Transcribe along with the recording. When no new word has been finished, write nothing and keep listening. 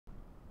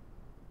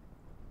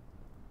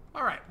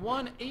All right,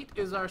 1.8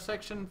 is our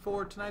section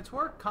for tonight's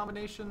work.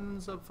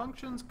 Combinations of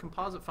functions,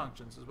 composite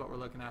functions is what we're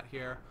looking at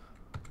here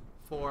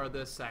for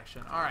this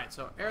section. All right,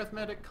 so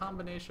arithmetic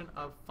combination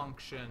of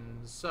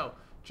functions. So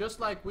just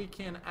like we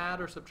can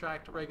add or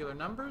subtract regular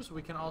numbers,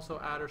 we can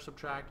also add or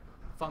subtract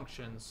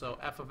functions. So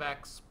f of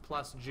x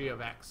plus g of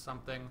x,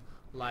 something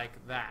like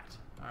that.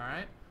 All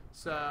right,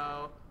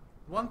 so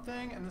one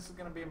thing, and this is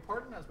going to be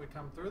important as we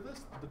come through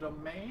this, the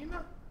domain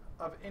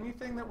of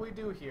anything that we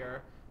do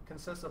here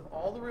consists of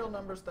all the real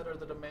numbers that are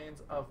the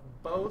domains of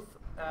both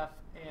f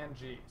and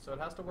g. So it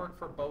has to work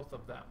for both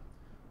of them.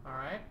 All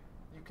right?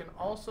 You can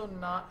also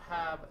not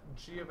have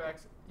g of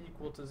x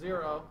equal to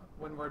 0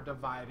 when we're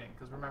dividing,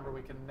 because remember,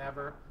 we can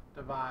never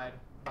divide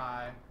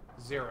by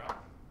 0.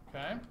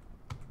 Okay?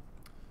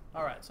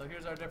 All right, so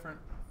here's our different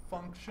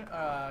function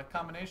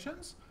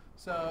combinations.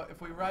 So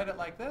if we write it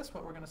like this,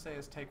 what we're going to say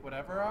is take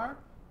whatever our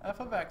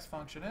f of x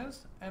function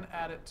is and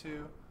add it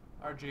to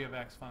our g of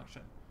x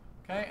function.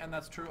 Okay, and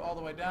that's true all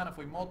the way down. If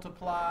we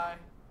multiply,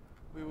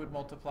 we would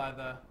multiply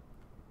the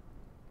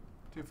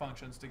two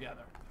functions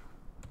together.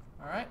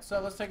 All right,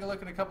 so let's take a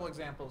look at a couple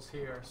examples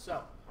here.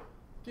 So,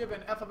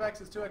 given f of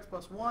x is 2x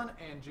plus 1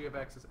 and g of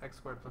x is x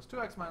squared plus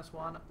 2x minus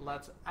 1,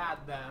 let's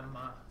add them.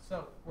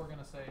 So we're going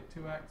to say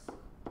 2x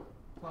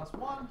plus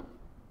 1.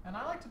 And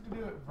I like to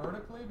do it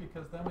vertically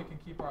because then we can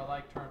keep our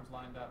like terms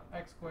lined up.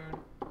 X squared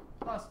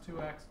plus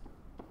 2x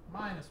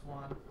minus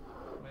 1.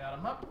 We add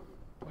them up.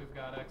 We've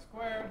got x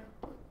squared.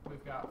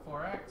 We've got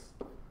 4x.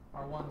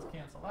 Our 1's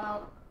cancel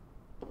out.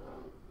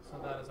 So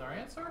that is our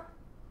answer.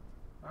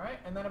 All right,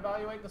 and then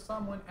evaluate the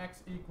sum when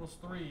x equals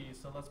 3.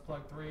 So let's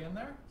plug 3 in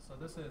there. So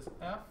this is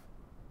f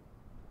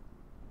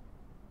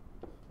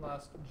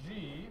plus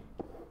g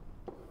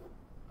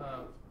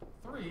of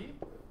 3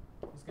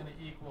 is going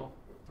to equal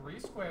 3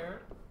 squared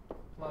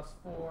plus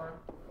 4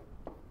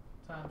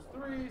 times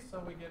 3.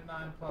 So we get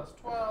 9 plus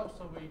 12,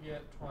 so we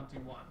get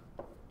 21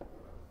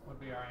 would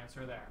be our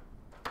answer there.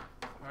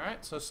 All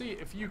right, so see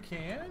if you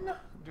can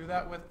do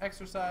that with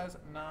exercise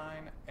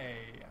 9a.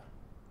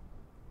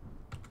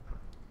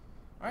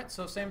 All right,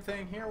 so same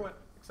thing here,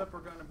 except we're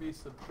going to be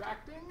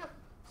subtracting.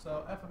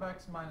 So f of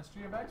x minus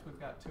g of x, we've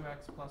got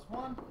 2x plus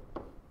 1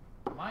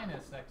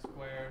 minus x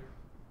squared.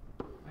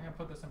 I'm going to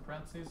put this in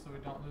parentheses so we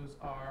don't lose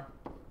our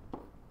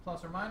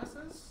plus or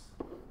minuses.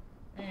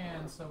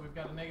 And so we've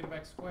got a negative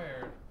x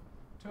squared.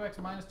 2x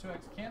minus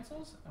 2x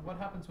cancels, and what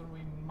happens when we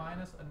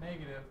minus a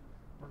negative?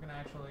 We're going to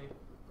actually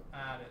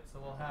add it. So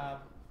we'll have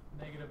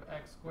negative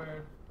x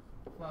squared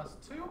plus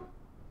 2,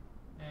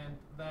 and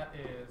that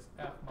is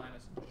f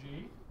minus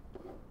g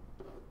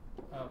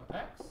of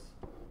x.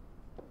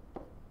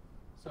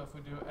 So if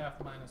we do f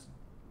minus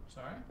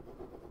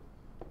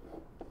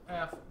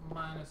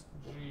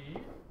g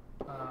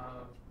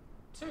of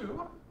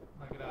 2,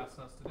 like it asks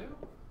us to do,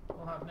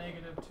 we'll have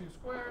negative 2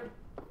 squared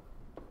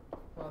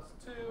plus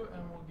 2,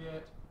 and we'll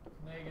get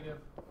negative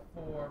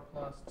 4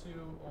 plus 2,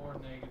 or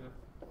negative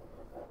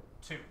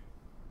 2.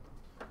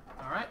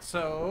 All right,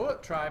 so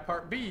try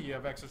part B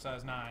of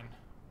exercise 9.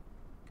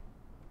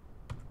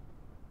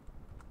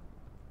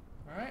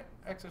 All right,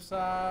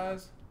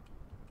 exercise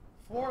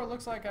 4,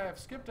 looks like I have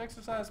skipped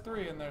exercise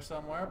 3 in there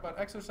somewhere, but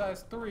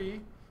exercise 3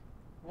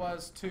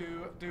 was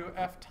to do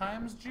f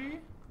times g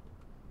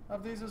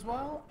of these as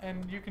well,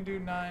 and you can do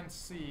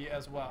 9c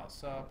as well.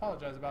 So I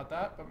apologize about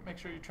that, but make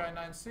sure you try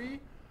 9c.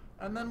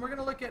 And then we're going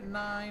to look at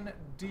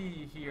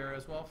 9d here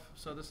as well.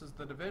 So this is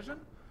the division.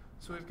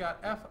 So we've got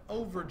f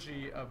over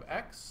g of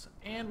x,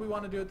 and we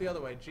want to do it the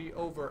other way, g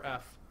over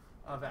f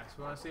of x.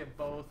 We want to see it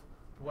both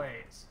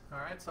ways. All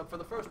right, so for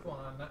the first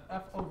one,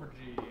 f over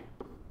g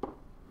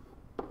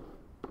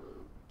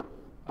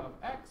of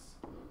x,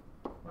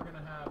 we're going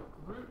to have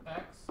root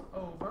x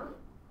over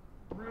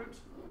root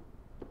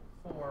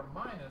 4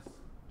 minus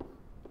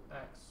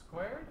x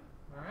squared.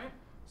 All right,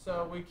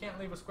 so we can't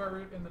leave a square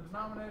root in the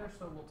denominator,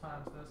 so we'll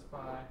times this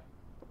by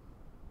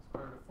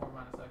square root of 4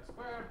 minus x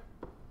squared,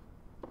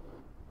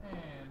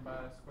 and by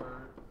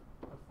square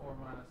root of 4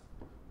 minus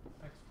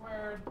x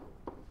squared,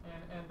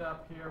 and end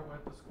up here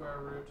with the square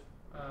root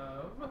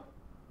of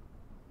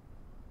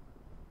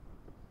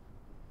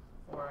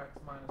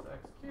 4x minus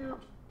x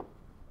cubed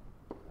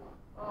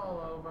all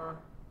over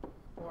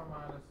 4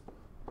 minus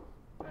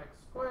x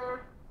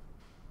squared.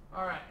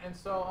 All right, and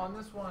so on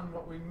this one,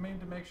 what we need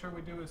to make sure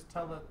we do is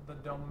tell it the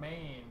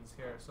domains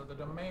here. So the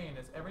domain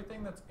is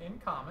everything that's in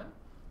common.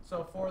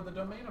 So for the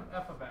domain of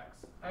f of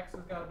x, x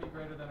has got to be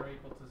greater than or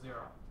equal to 0.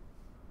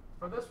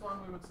 For this one,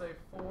 we would say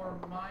 4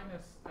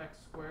 minus x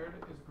squared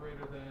is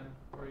greater than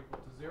or equal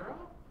to 0.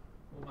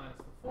 We'll minus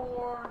the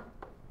 4.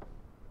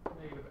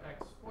 Negative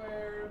x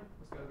squared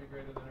is got to be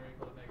greater than or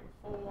equal to negative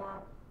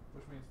 4,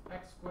 which means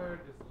x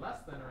squared is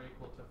less than or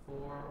equal to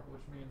 4,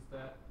 which means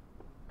that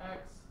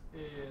x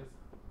is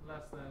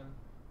less than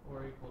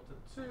or equal to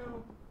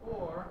 2,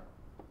 or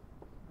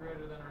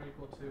greater than or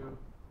equal to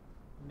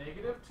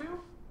negative 2.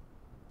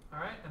 All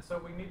right, and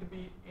so we need to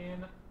be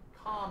in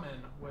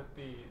common with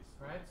these,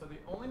 right? So the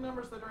only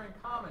numbers that are in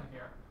common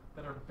here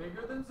that are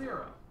bigger than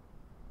 0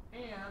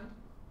 and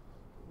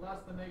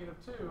less than negative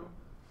 2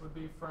 would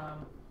be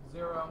from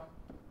 0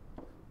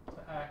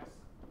 to x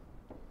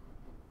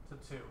to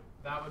 2.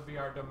 That would be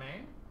our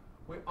domain.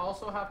 We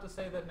also have to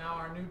say that now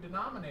our new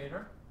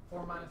denominator,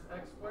 4 minus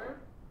x squared,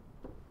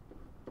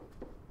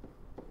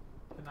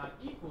 cannot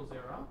equal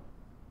 0.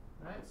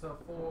 Right? So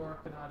 4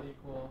 cannot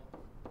equal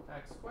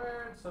x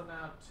squared. So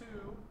now 2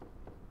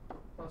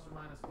 plus or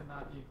minus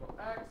cannot equal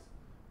x,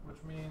 which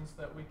means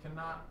that we can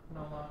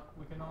no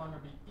longer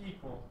be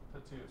equal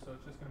to 2. So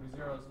it's just going to be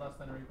 0 is less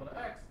than or equal to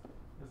x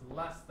is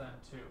less than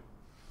 2.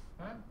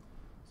 Okay?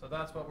 So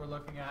that's what we're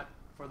looking at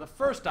for the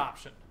first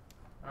option.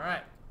 All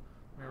right.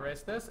 Let me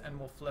erase this and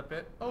we'll flip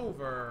it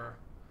over.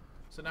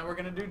 So now we're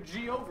going to do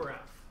g over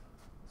f.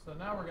 So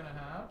now we're going to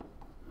have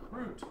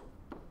root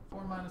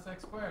 4 minus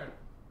x squared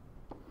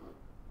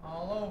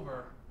all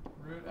over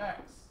root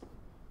x.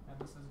 And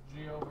this is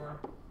g over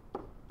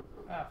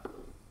f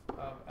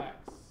of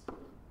x.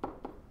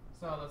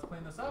 So let's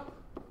clean this up.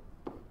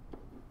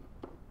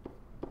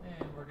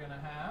 And we're going to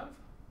have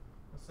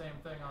the same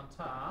thing on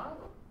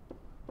top.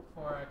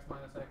 4x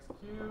minus x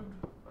cubed,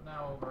 but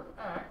now over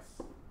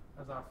x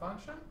as our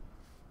function.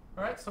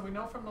 All right, so we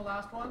know from the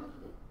last one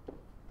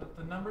that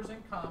the numbers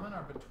in common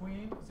are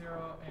between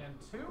 0 and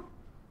 2.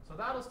 So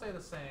that'll stay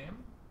the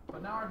same,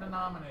 but now our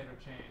denominator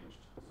changed.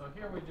 So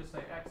here we just say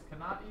x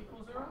cannot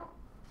equal 0.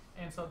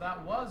 And so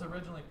that was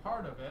originally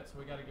part of it, so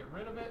we got to get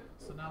rid of it.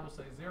 So now we'll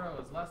say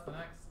 0 is less than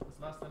x is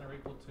less than or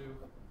equal to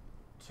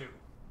 2.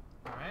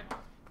 All right?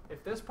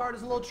 If this part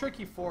is a little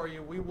tricky for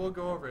you, we will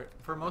go over it.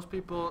 For most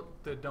people,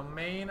 the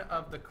domain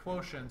of the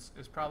quotients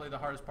is probably the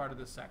hardest part of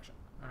this section.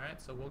 All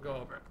right? So we'll go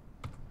over it.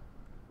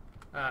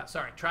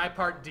 Sorry, try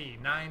part D,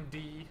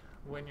 9D,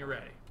 when you're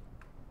ready.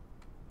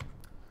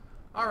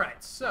 All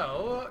right,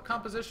 so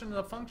composition of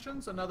the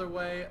functions. Another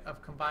way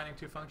of combining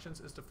two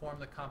functions is to form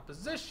the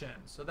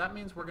composition. So that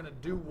means we're going to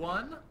do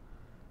one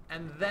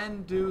and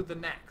then do the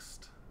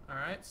next. All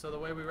right, so the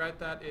way we write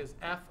that is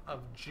f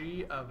of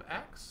g of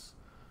x,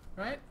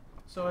 right?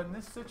 So in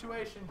this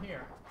situation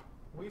here,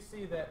 we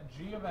see that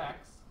g of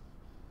x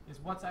is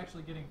what's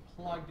actually getting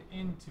plugged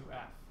into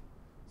f.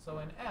 So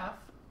in f,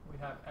 we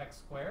have x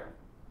squared.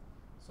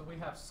 So we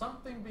have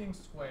something being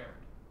squared.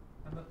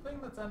 And the thing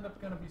that's end up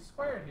going to be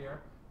squared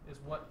here is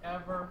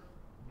whatever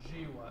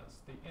g was,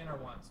 the inner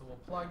one. So we'll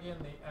plug in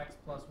the x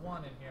plus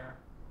 1 in here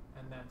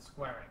and then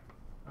squaring.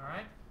 All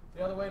right?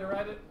 The other way to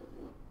write it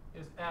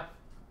is f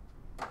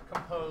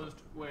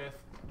composed with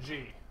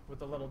g,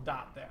 with a little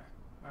dot there.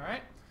 All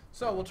right?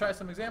 So we'll try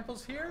some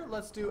examples here.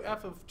 Let's do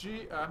f of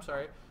g,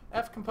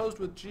 f composed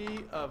with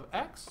g of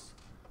x.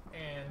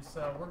 And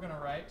so we're going to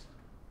write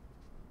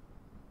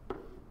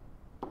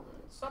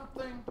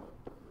something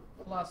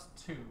plus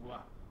 2,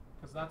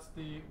 because that's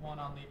the one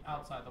on the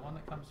outside, the one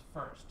that comes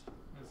first,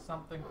 is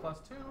something plus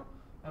 2.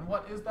 And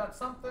what is that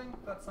something?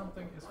 That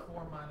something is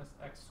 4 minus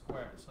x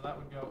squared. So that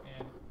would go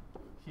in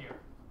here.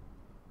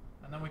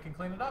 And then we can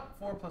clean it up.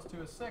 4 plus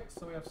 2 is 6,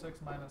 so we have 6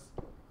 minus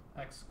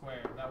x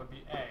squared. That would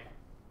be A.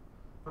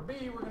 For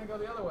B, we're going to go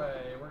the other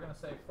way. We're going to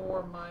say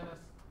 4 minus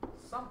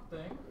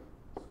something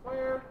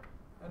squared,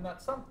 and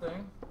that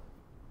something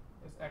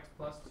is x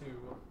plus 2.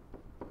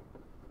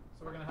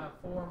 So we're going to have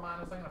 4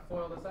 minus, I'm going to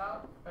FOIL this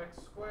out, x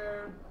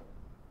squared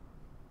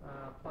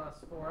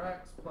plus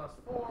 4x plus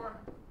 4.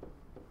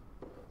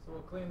 So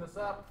we'll clean this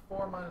up.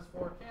 4 minus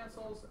 4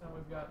 cancels, and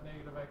we've got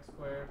negative x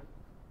squared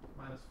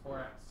minus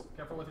 4x.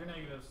 Careful with your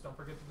negatives. Don't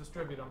forget to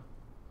distribute them.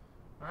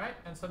 All right,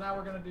 and so now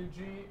we're going to do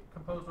g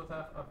composed with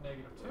f of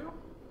negative 2.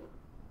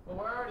 Well,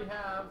 we already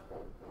have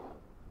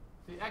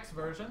the x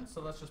version,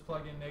 so let's just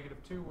plug in negative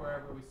 2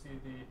 wherever we see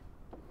the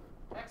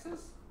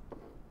x's.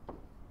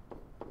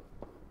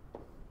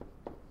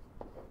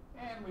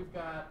 And we've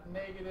got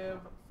negative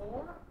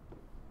 4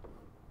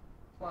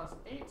 plus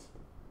 8,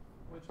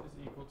 which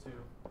is equal to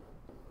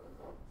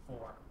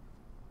 4.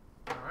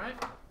 All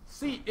right?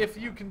 See if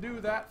you can do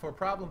that for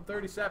problem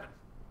 37.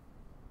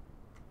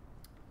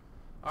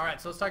 All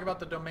right, so let's talk about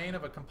the domain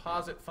of a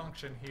composite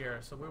function here.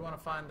 So we want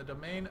to find the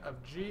domain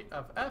of g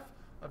of f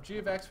of g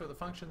of x for the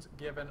functions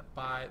given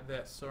by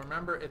this. So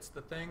remember, it's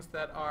the things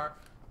that are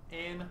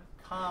in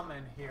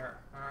common here.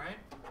 All right?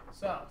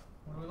 So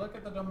when we look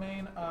at the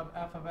domain of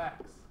f of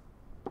x,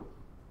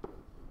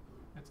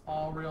 it's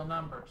all real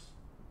numbers,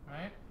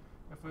 right?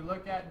 If we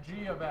look at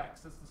g of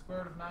x, it's the square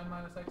root of 9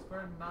 minus x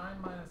squared.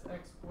 9 minus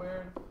x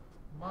squared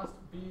must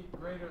be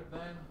greater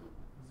than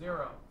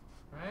 0,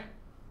 right?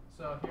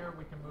 So here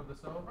we can move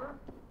this over.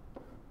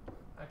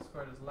 X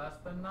squared is less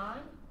than 9.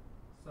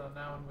 So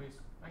now when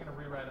I'm going to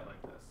rewrite it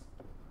like this,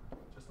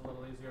 just a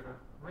little easier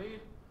to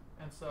read.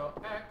 And so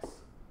x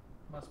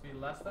must be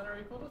less than or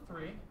equal to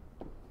 3,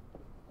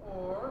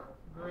 or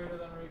greater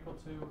than or equal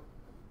to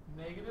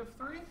negative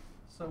 3.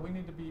 So we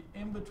need to be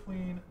in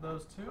between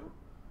those two,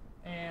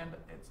 and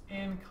it's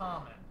in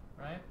common,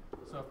 right?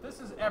 So if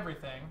this is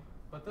everything,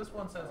 but this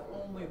one says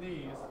only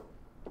these,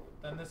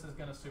 then this is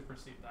going to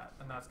supersede that,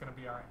 and that's going to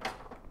be our answer.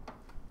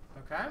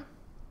 Okay?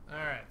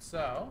 All right,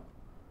 so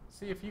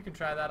see if you can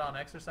try that on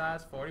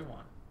exercise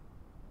 41.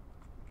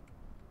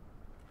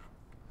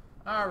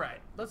 All right,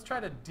 let's try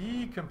to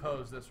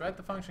decompose this, right?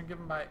 The function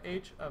given by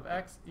h of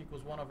x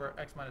equals 1 over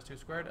x minus 2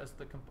 squared as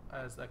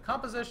the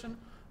composition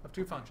of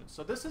two functions.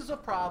 So this is a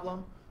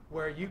problem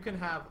where you can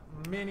have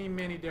many,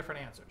 many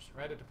different answers,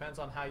 right? It depends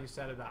on how you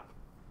set it up.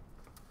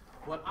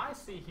 What I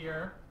see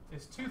here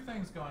is two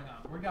things going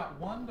on. We got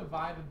 1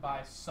 divided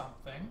by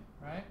something,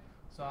 right?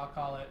 So I'll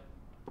call it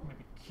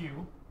maybe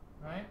q,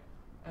 right?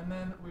 And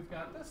then we've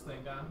got this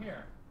thing down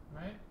here,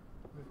 right?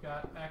 We've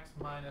got x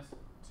minus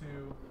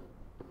 2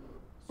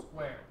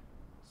 squared.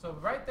 So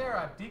right there,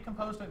 I've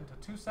decomposed it into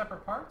two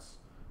separate parts.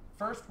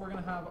 First, we're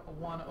going to have a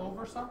 1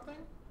 over something.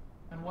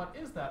 And what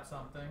is that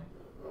something?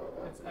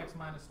 It's x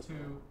minus 2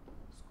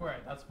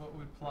 squared. That's what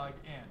we'd plug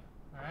in.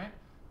 All right?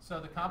 So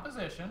the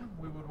composition,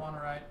 we would want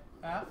to write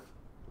f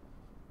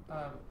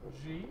of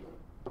g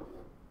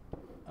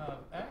of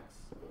x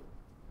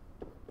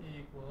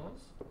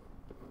equals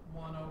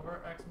 1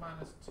 over x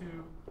minus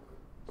 2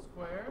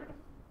 squared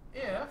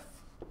if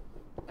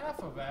f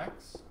of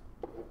x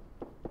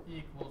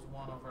equals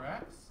 1 over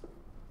x,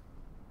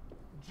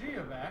 g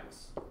of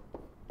x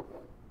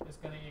is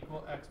going to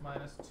equal x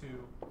minus 2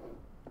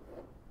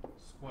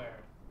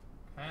 squared.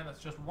 Okay, and that's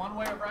just one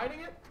way of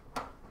writing it.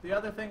 The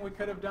other thing we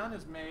could have done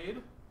is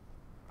made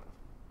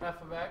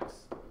f of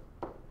x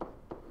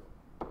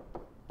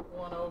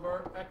 1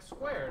 over x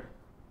squared.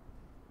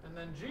 And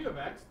then g of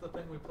x, the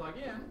thing we plug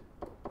in,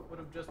 would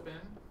have just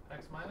been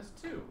x minus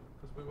 2,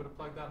 because we would have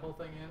plugged that whole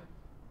thing in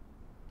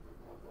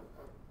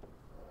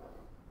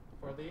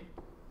for the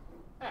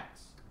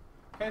x.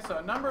 Okay, so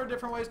a number of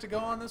different ways to go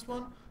on this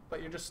one,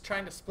 but you're just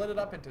trying to split it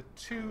up into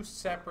two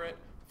separate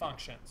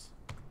functions.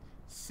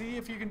 See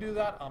if you can do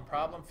that on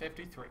problem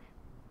 53.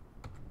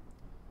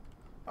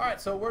 All right,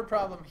 so word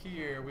problem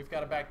here. We've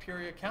got a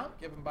bacteria count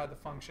given by the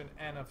function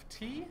n of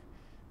t,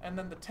 and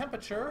then the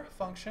temperature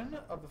function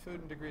of the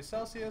food in degrees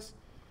Celsius.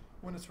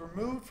 When it's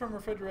removed from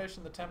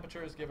refrigeration, the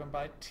temperature is given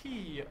by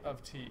t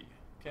of t.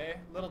 Okay,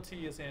 little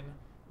t is in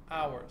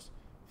hours.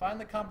 Find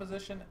the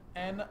composition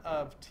n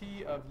of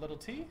t of little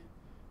t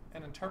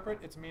and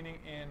interpret its meaning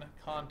in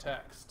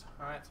context.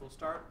 All right, so we'll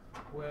start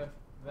with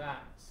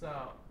that.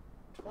 So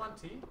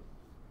 20,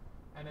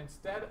 and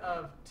instead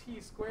of t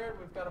squared,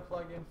 we've got to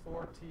plug in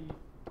 4t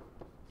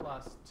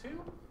plus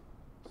 2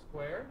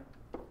 squared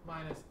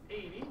minus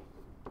 80.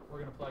 We're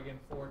going to plug in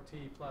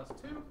 4t plus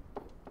 2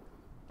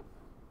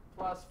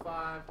 plus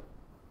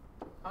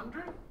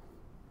 500.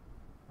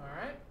 All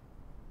right.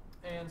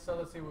 And so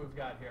let's see what we've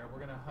got here. We're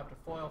going to have to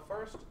FOIL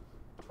first.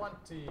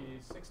 20,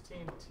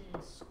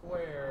 16t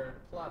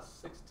squared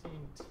plus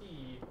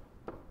 16t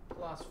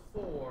plus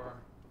 4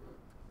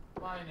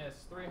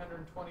 minus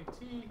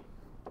 320t.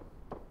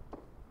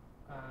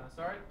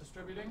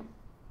 Distributing.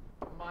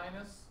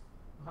 Minus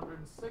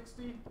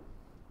 160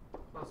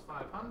 plus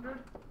 500.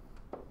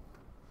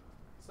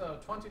 So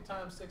 20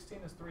 times 16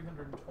 is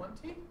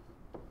 320. T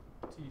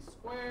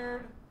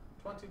squared.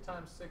 20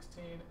 times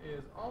 16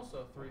 is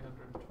also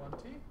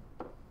 320.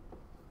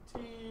 T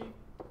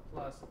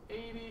plus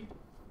 80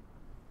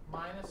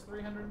 minus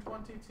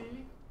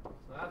 320t.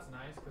 So that's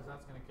nice because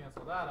that's going to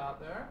cancel that out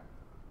there.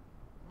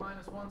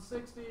 Minus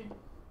 160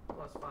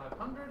 plus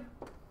 500.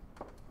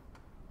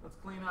 Let's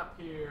clean up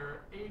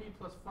here. 80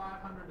 plus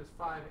 500 is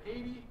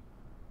 580.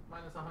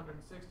 Minus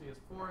 160 is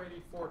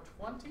 480,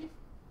 420.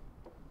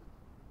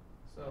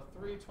 So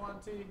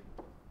 320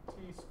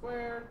 t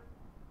squared.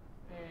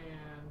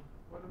 And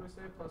what did we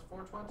say? Plus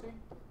 420?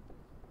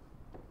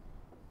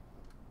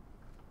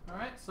 All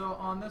right, so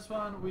on this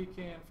one, we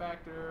can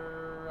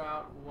factor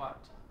out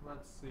what?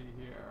 Let's see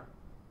here.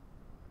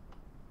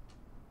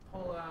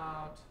 Pull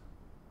out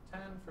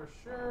 10 for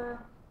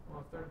sure. We'll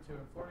have 32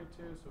 and 42,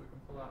 so we can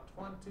pull out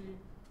 20.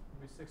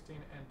 It'll be 16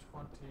 and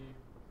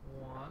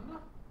 21.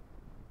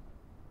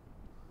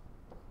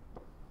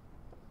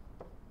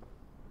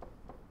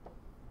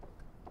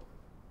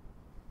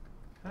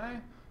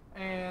 Okay,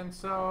 and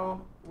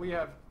so we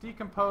have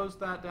decomposed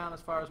that down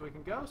as far as we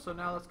can go. So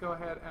now let's go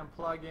ahead and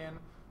plug in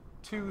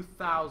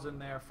 2,000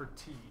 there for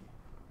t.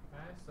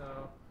 Okay,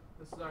 so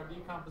this is our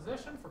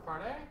decomposition for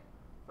part A.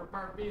 For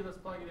part B, let's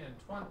plug it in.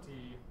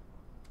 20,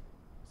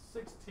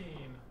 16,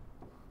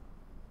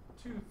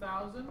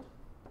 2,000.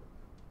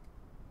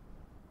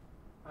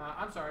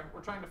 I'm sorry,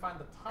 we're trying to find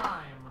the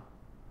time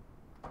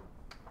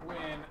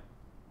when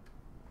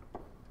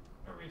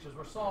it reaches.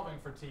 We're solving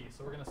for t,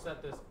 so we're going to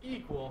set this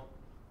equal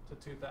to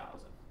 2,000.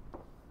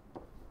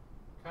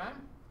 Okay,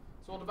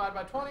 so we'll divide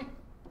by 20.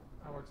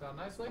 That works out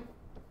nicely.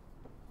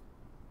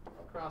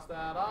 Cross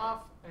that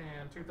off,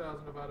 and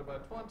 2,000 divided by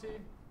 20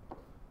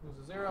 is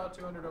a 0.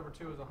 200 over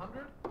 2 is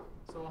 100.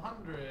 So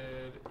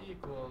 100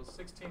 equals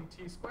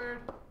 16t squared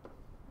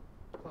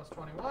plus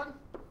 21.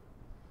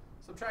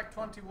 Subtract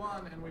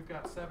 21, and we've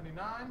got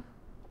 79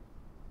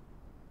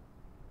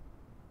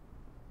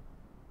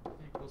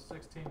 equals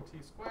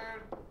 16t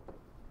squared.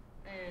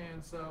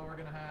 And so we're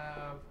going to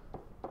have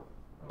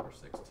over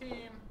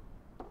 16.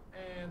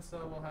 And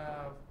so we'll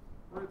have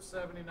root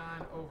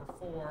 79 over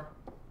 4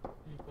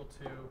 equal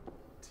to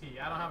t.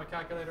 I don't have a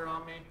calculator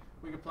on me.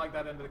 We could plug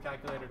that into the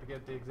calculator to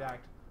get the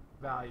exact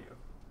value.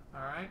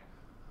 All right.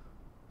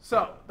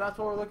 So that's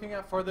what we're looking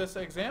at for this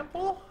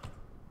example.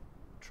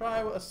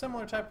 Try a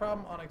similar type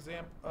problem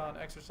on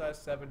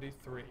exercise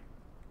 73.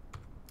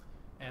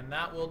 And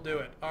that will do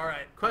it. All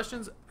right.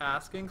 Questions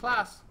asked in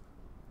class.